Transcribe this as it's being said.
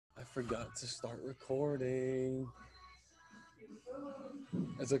forgot to start recording.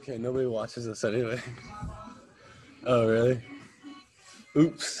 It's okay. Nobody watches us anyway. Oh, really?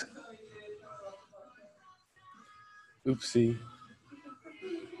 Oops. Oopsie.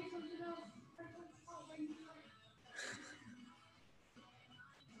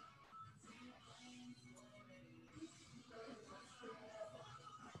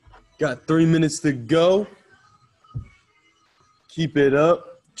 Got 3 minutes to go. Keep it up.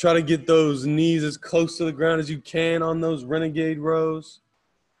 Try to get those knees as close to the ground as you can on those Renegade rows.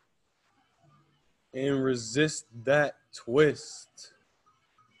 And resist that twist.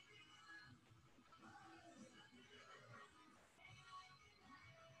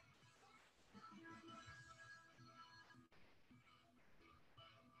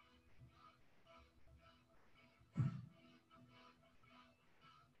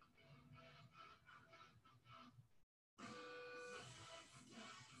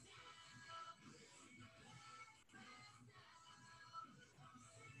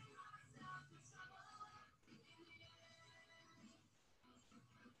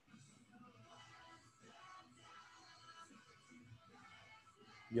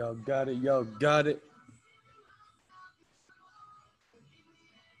 Y'all got it. Y'all got it.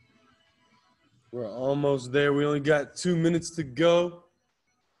 We're almost there. We only got 2 minutes to go.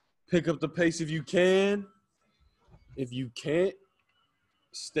 Pick up the pace if you can. If you can't,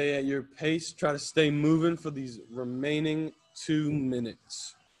 stay at your pace. Try to stay moving for these remaining 2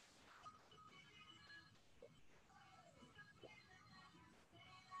 minutes.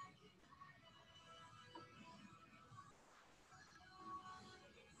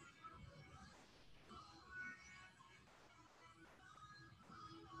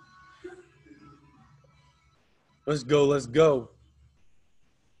 Let's go, let's go.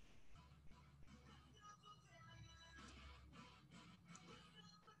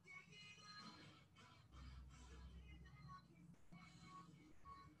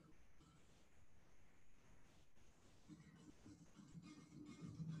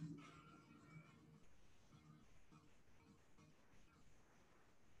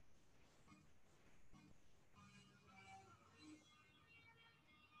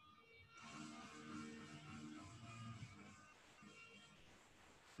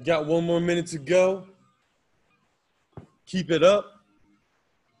 Got 1 more minute to go. Keep it up.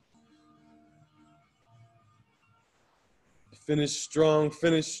 Finish strong,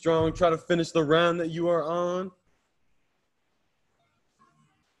 finish strong. Try to finish the round that you are on.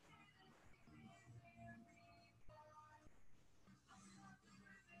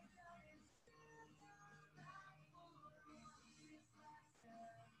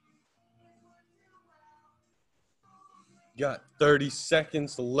 Got 30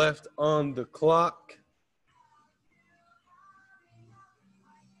 seconds left on the clock.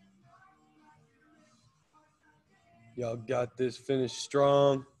 Y'all got this. Finish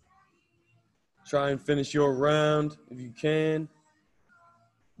strong. Try and finish your round if you can.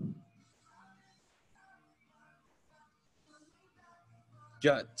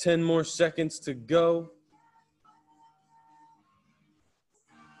 Got 10 more seconds to go.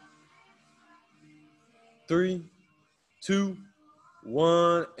 3, 2,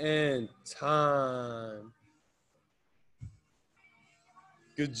 1, and time.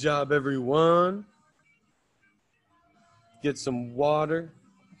 Good job, everyone. Get some water.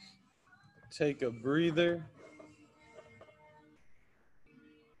 Take a breather.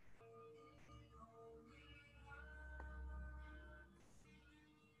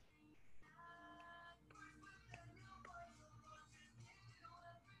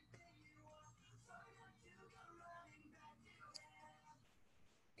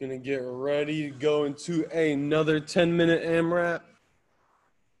 Gonna get ready to go into another 10-minute AMRAP.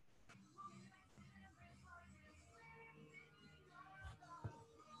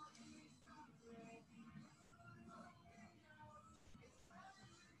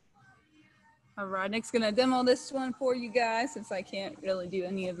 All right, Nick's gonna demo this one for you guys since I can't really do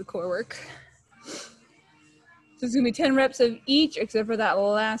any of the core work. So it's gonna be 10 reps of each except for that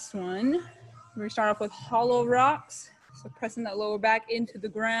last one. We're gonna start off with hollow rocks. So pressing that lower back into the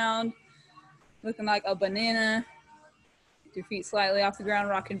ground, looking like a banana. Your feet slightly off the ground,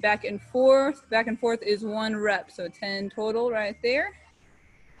 rocking back and forth. Back and forth is 1 rep, so 10 total right there.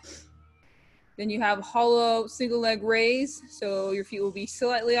 Then you have hollow single leg raise. So your feet will be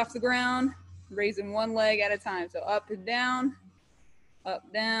slightly off the ground, raising 1 leg at a time. So up and down,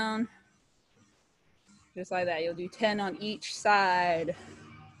 just like that. You'll do 10 on each side.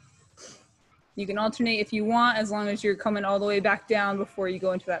 You can alternate if you want, as long as you're coming all the way back down before you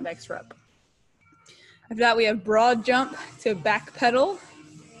go into that next rep. After that, we have broad jump to back pedal.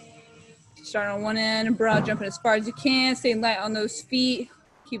 Start on one end, broad jumping as far as you can, staying light on those feet,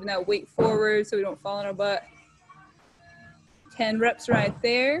 keeping that weight forward so we don't fall on our butt. 10 reps right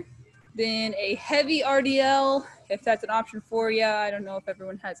there. Then a heavy RDL, if that's an option for you. I don't know if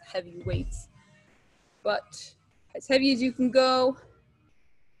everyone has heavy weights, but as heavy as you can go.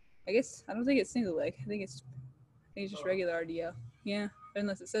 I guess, I don't think it's single leg. I think it's just regular RDL. Yeah,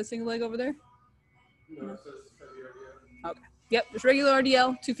 unless it says single leg over there. No, it says heavy RDL. Okay. Yep, just regular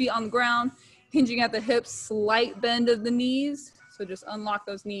RDL, 2 feet on the ground, hinging at the hips, slight bend of the knees. So just unlock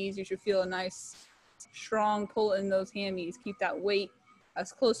those knees. You should feel a nice, strong pull in those hammies. Keep that weight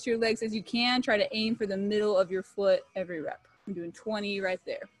as close to your legs as you can. Try to aim for the middle of your foot every rep. I'm doing 20 right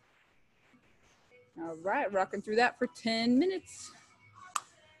there. All right, rocking through that for 10 minutes.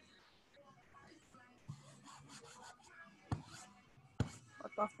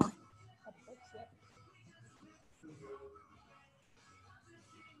 Mark off my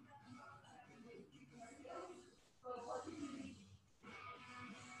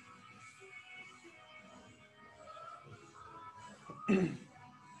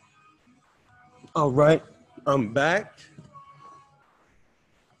All right, I'm back.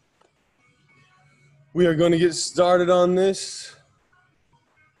 We are going to get started on this.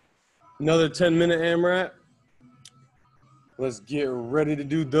 Another 10-minute AMRAP. Let's get ready to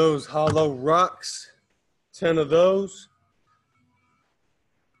do those hollow rocks. 10 of those.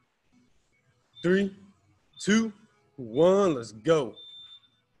 3, 2, 1, let's go.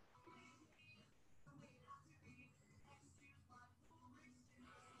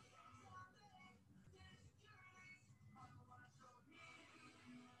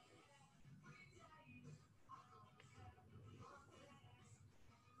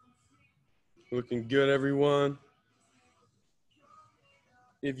 Looking good, everyone.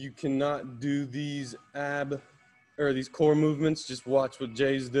 If you cannot do these these core movements, just watch what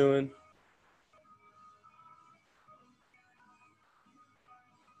Jay's doing.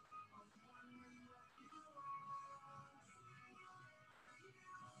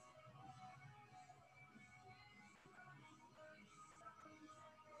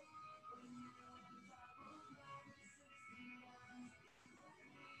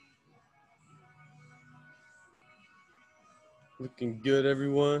 Looking good,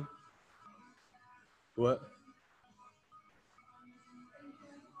 everyone. What?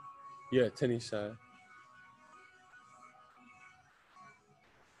 Yeah, 10 each side.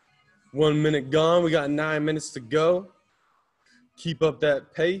 1 minute gone. We got 9 minutes to go. Keep up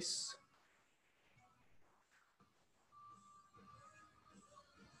that pace.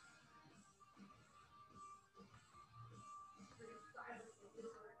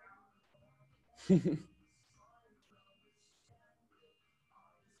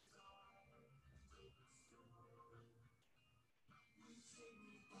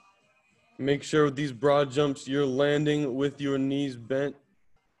 Make sure with these broad jumps, you're landing with your knees bent,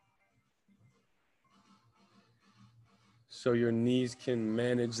 so your knees can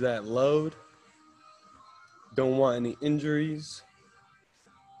manage that load. Don't want any injuries.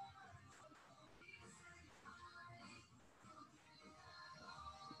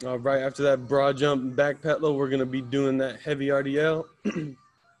 All right, after that broad jump and back pedal, we're gonna be doing that heavy RDL.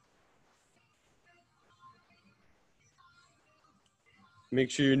 Make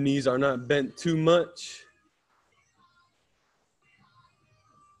sure your knees are not bent too much.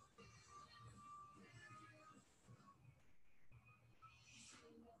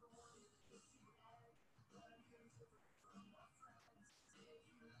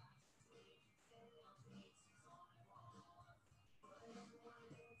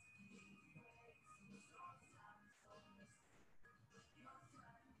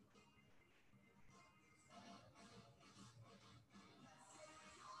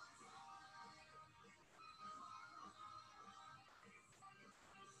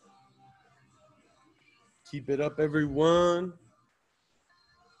 Keep it up, everyone.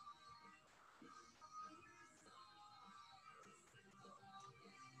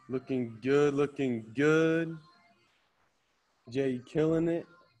 Looking good, looking good. Jay killing it.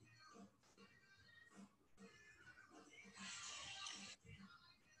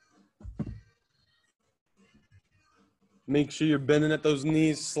 Make sure you're bending at those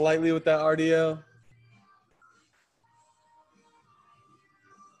knees slightly with that RDL.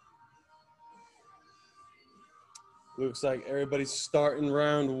 Looks like everybody's starting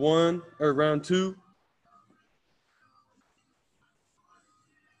round 1 or round 2.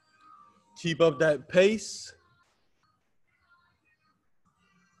 Keep up that pace.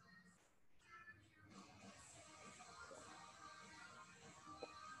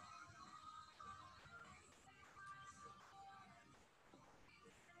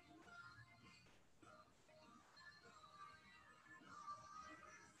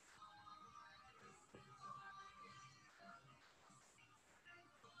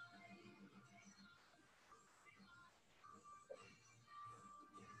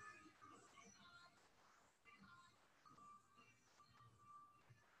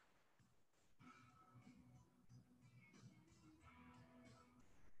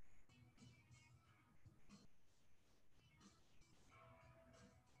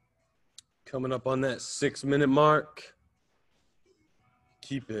 Coming up on that 6-minute mark.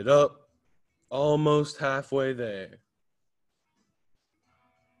 Keep it up. Almost halfway there.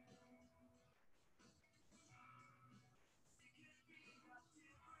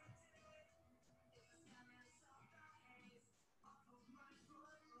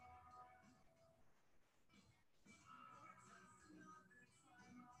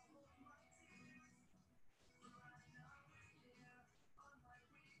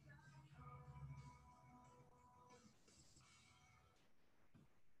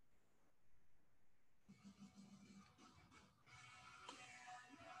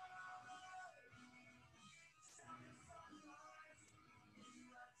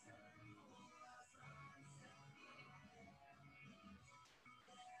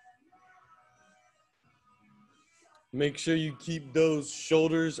 Make sure you keep those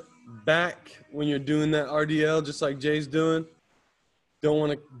shoulders back when you're doing that RDL, just like Jay's doing.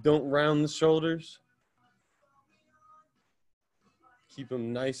 Don't round the shoulders. Keep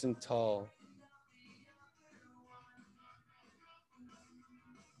them nice and tall.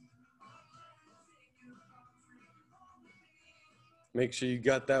 Make sure you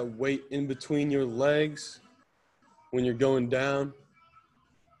got that weight in between your legs when you're going down.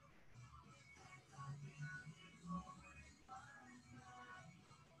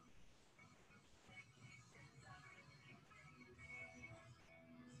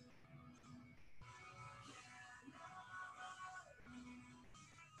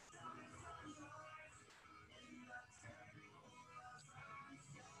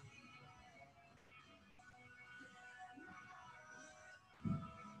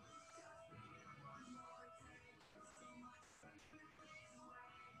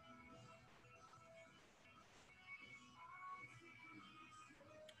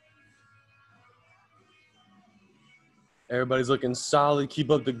 Everybody's looking solid.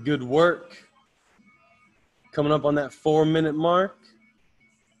 Keep up the good work. Coming up on that 4-minute mark.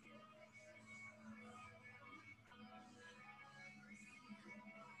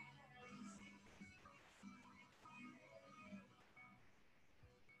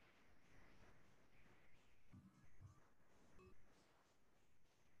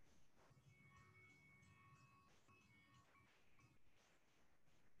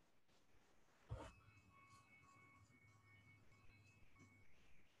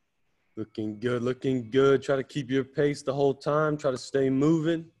 Looking good, looking good. Try to keep your pace the whole time. Try to stay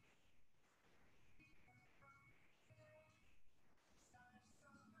moving.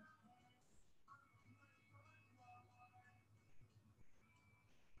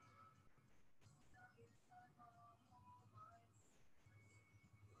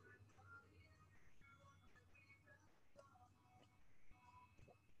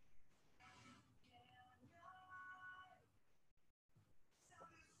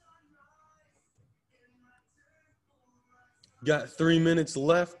 Got 3 minutes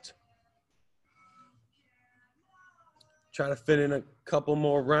left. Try to fit in a couple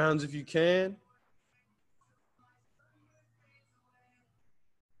more rounds if you can.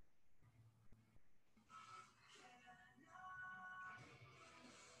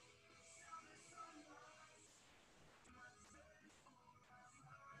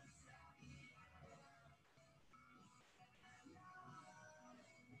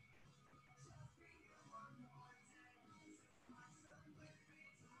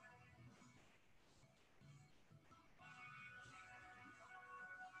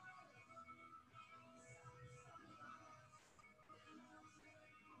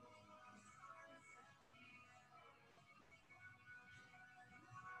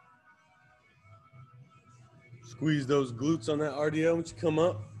 Squeeze those glutes on that RDL once you come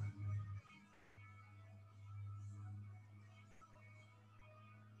up.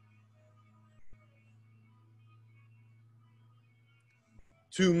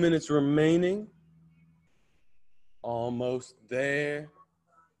 Two minutes remaining. Almost there.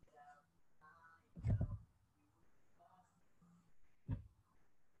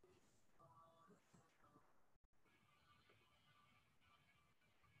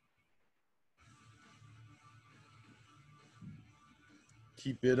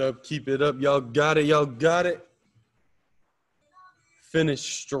 Keep it up, keep it up. Y'all got it, y'all got it. Finish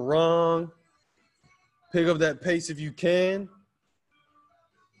strong. Pick up that pace if you can.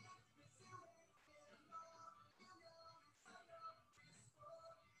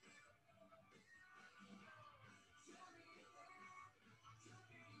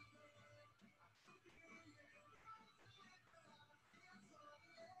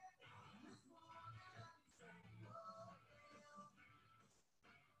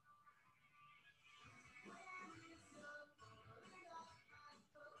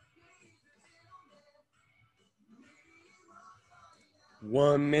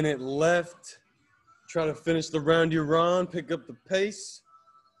 1 minute left. Try to finish the round you're on, pick up the pace.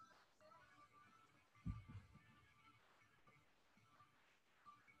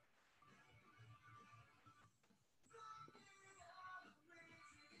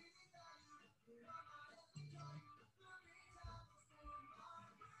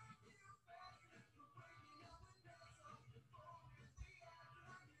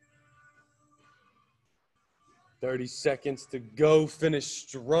 "30 seconds to go, finish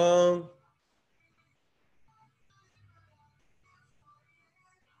strong."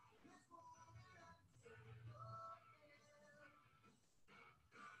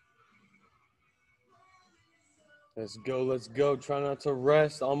 Let's go, let's go. Try not to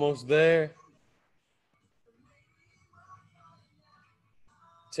rest, almost there.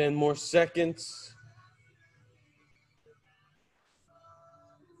 10 more seconds.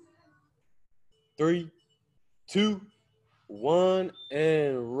 3, 2, 1,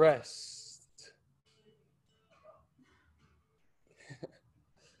 and rest.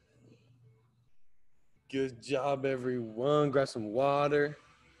 Good job, everyone. Grab some water.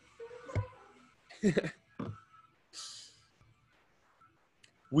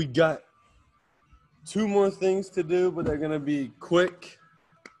 We got 2 more things to do, but they're gonna be quick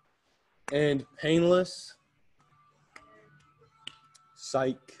and painless.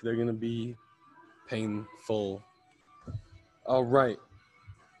 Psych, they're gonna be painful. All right.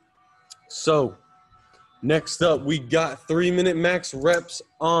 So next up, we got 3-minute max reps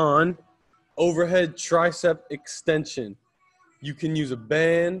on overhead tricep extension. You can use a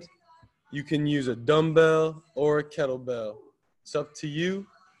band, you can use a dumbbell or a kettlebell. It's up to you.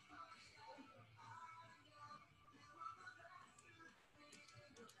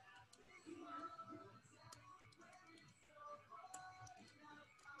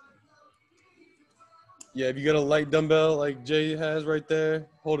 Yeah, if you got a light dumbbell like Jay has right there,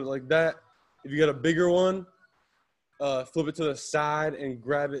 hold it like that. If you got a bigger one, flip it to the side and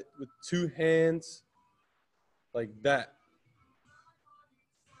grab it with 2 hands like that.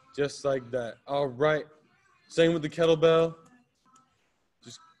 Just like that. All right. Same with the kettlebell.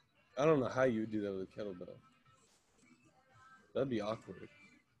 Just, I don't know how you would do that with a kettlebell. That'd be awkward.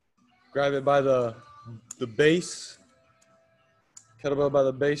 Grab it by the base. Kettlebell by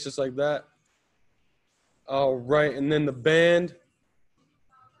the base, just like that. All right, and then the band,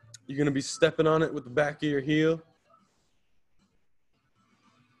 you're gonna be stepping on it with the back of your heel.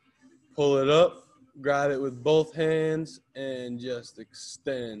 Pull it up, grab it with both hands, and just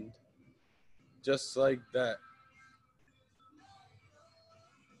extend. Just like that.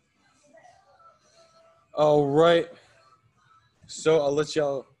 All right, so I'll let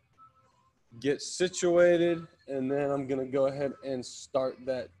y'all get situated, and then I'm gonna go ahead and start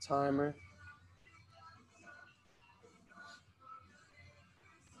that timer.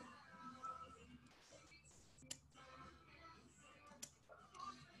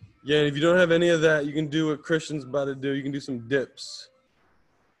 Yeah, and if you don't have any of that, you can do what Christian's about to do. You can do some dips.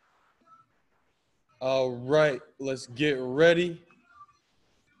 All right, let's get ready.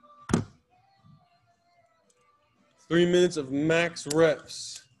 3 minutes of max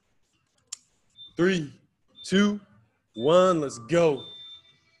reps. 3, 2, 1, let's go.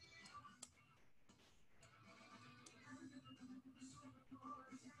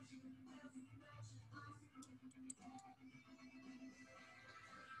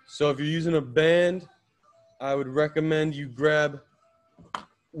 So if you're using a band, I would recommend you grab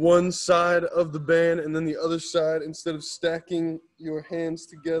one side of the band and then the other side instead of stacking your hands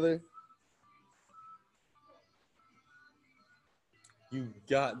together. You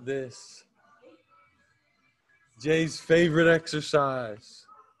got this. Jay's favorite exercise.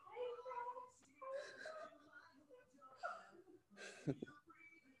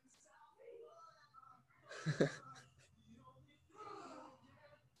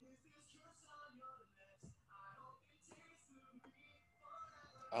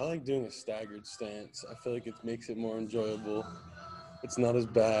 I like doing a staggered stance. I feel like it makes it more enjoyable. It's not as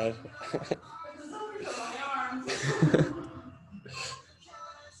bad.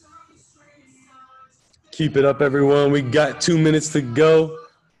 Keep it up, everyone. We got 2 minutes to go.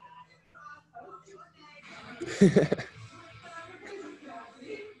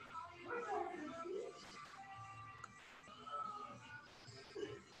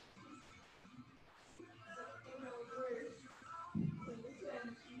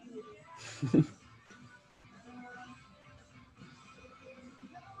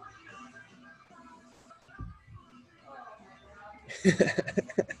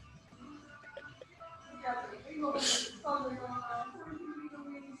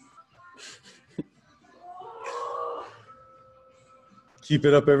 Keep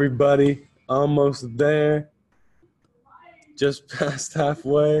it up, everybody. Almost there. Just past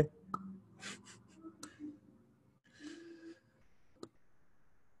halfway.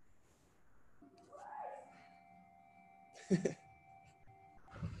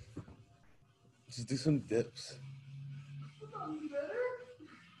 Just do some dips.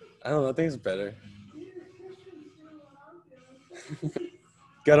 I don't know. I think it's better.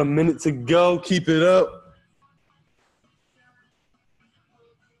 Got a minute to go. Keep it up.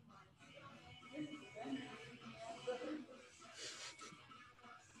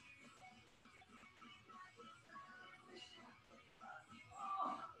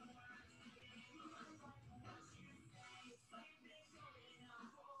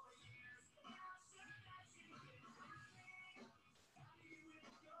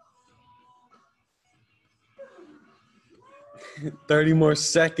 $30 more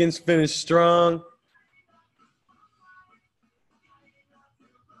seconds. Finish strong.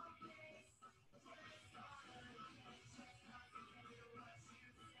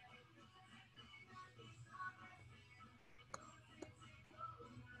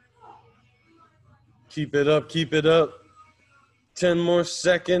 Keep it up. Keep it up. 10 more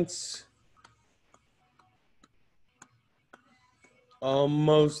seconds.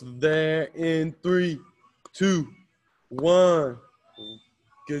 Almost there in 3, 2, 1.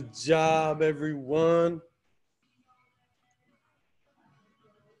 Good job, everyone.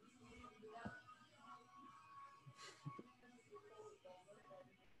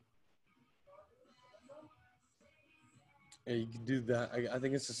 Yeah, you can do that. I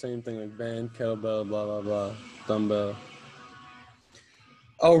think it's the same thing, like band, kettlebell, blah, blah, blah, dumbbell.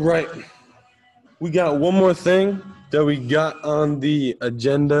 All right. We got one more thing that we got on the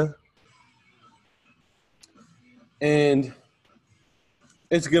agenda. And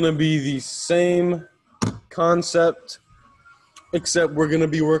it's going to be the same concept, except we're going to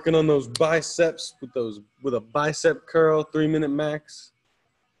be working on those biceps with a bicep curl, 3-minute max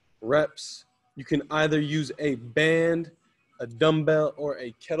reps. You can either use a band, a dumbbell, or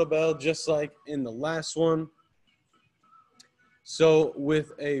a kettlebell, just like in the last one. So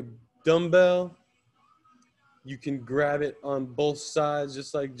with a dumbbell, you can grab it on both sides,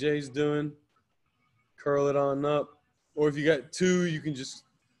 just like Jay's doing. Curl it on up. Or if you got two, you can just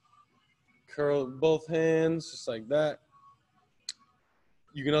curl both hands, just like that.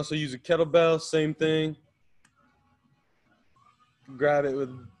 You can also use a kettlebell, same thing. Grab it with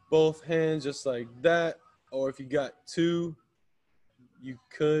both hands, just like that. Or if you got two, you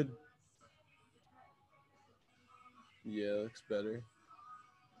could. Yeah, looks better.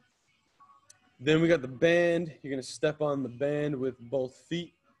 Then we got the band. You're going to step on the band with both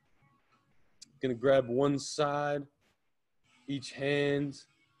feet. Going to grab one side, each hand.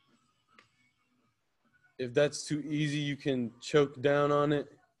 If that's too easy, you can choke down on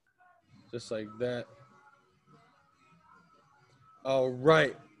it, just like that. All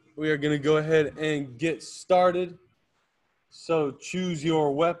right, we are going to go ahead and get started. So choose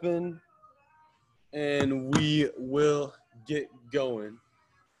your weapon, and we will get going.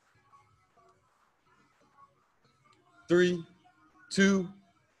 3, 2,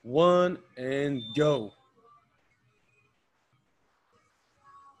 1, and go.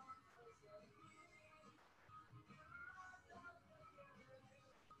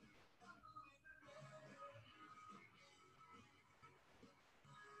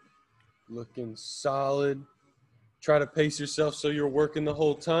 Looking solid. Try to pace yourself so you're working the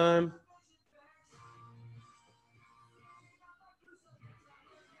whole time.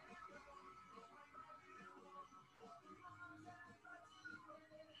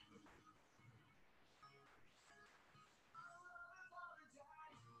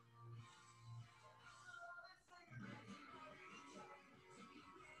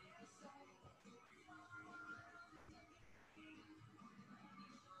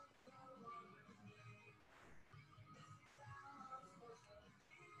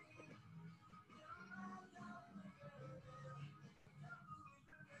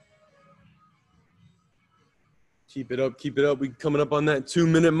 Keep it up, keep it up. We coming up on that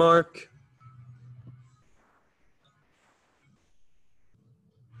 2-minute mark.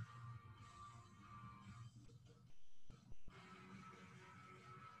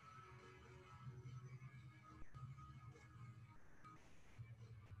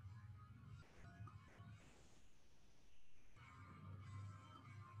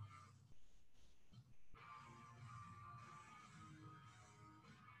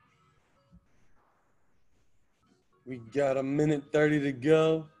 We got a minute 30 to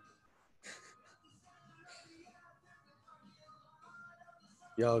go.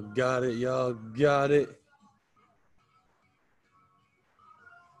 Y'all got it, y'all got it.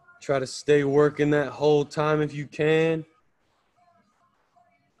 Try to stay working that whole time if you can.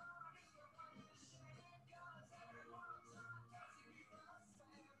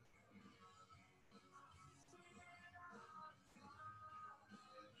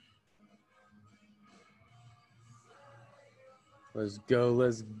 Let's go,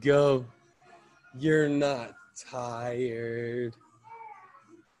 let's go. You're not tired.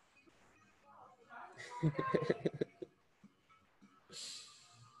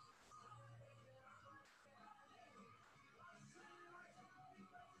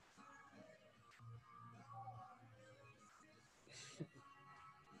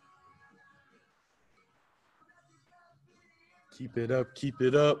 Keep it up, keep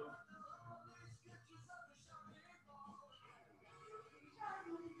it up.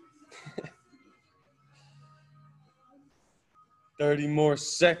 Thirty more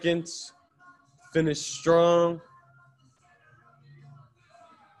seconds. Finish strong.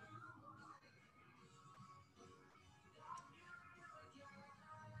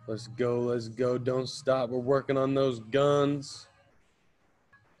 Let's go, let's go. Don't stop. We're working on those guns.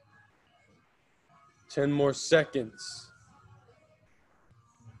 10 more seconds.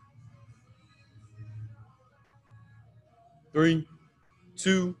 3,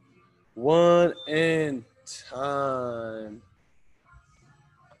 2, 1, and time.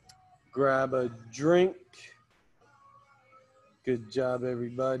 Grab a drink. Good job,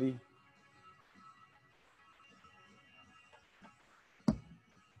 everybody.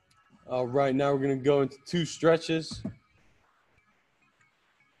 All right, now we're going to go into 2 stretches.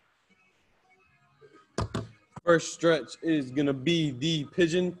 First stretch is going to be the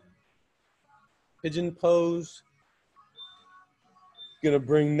pigeon pose. Going to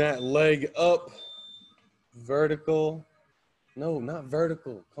bring that leg up, vertical. No, not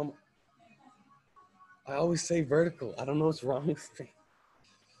vertical. Come on. I always say vertical. I don't know what's wrong with me.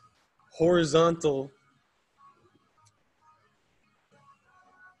 Horizontal.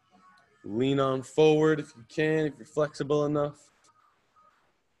 Lean on forward if you can, if you're flexible enough.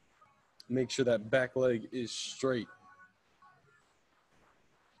 Make sure that back leg is straight.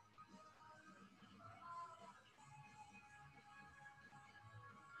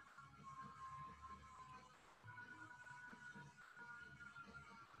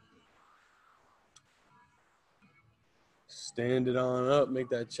 Stand it on up, make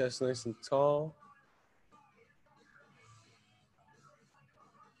that chest nice and tall.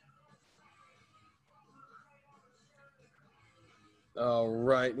 All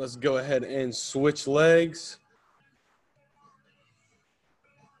right, let's go ahead and switch legs.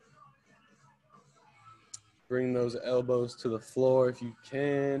 Bring those elbows to the floor if you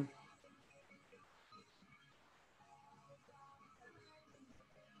can.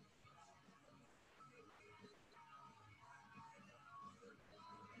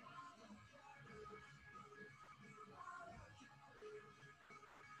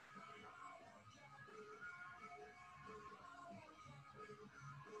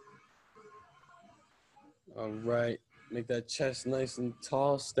 All right, make that chest nice and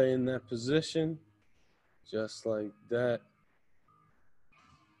tall. Stay in that position, just like that.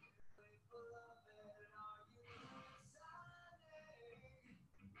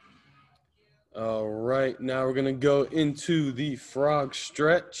 All right, now we're gonna go into the frog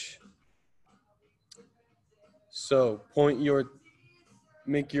stretch. So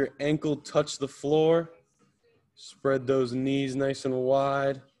make your ankle touch the floor. Spread those knees nice and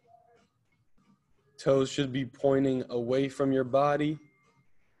wide. Toes should be pointing away from your body.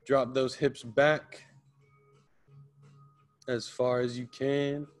 Drop those hips back as far as you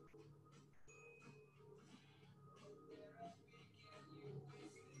can.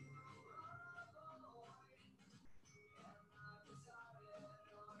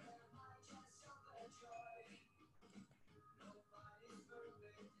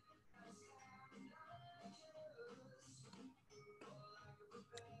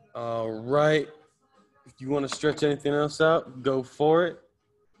 All right. If you want to stretch anything else out, go for it.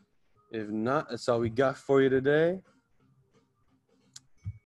 If not, that's all we got for you today.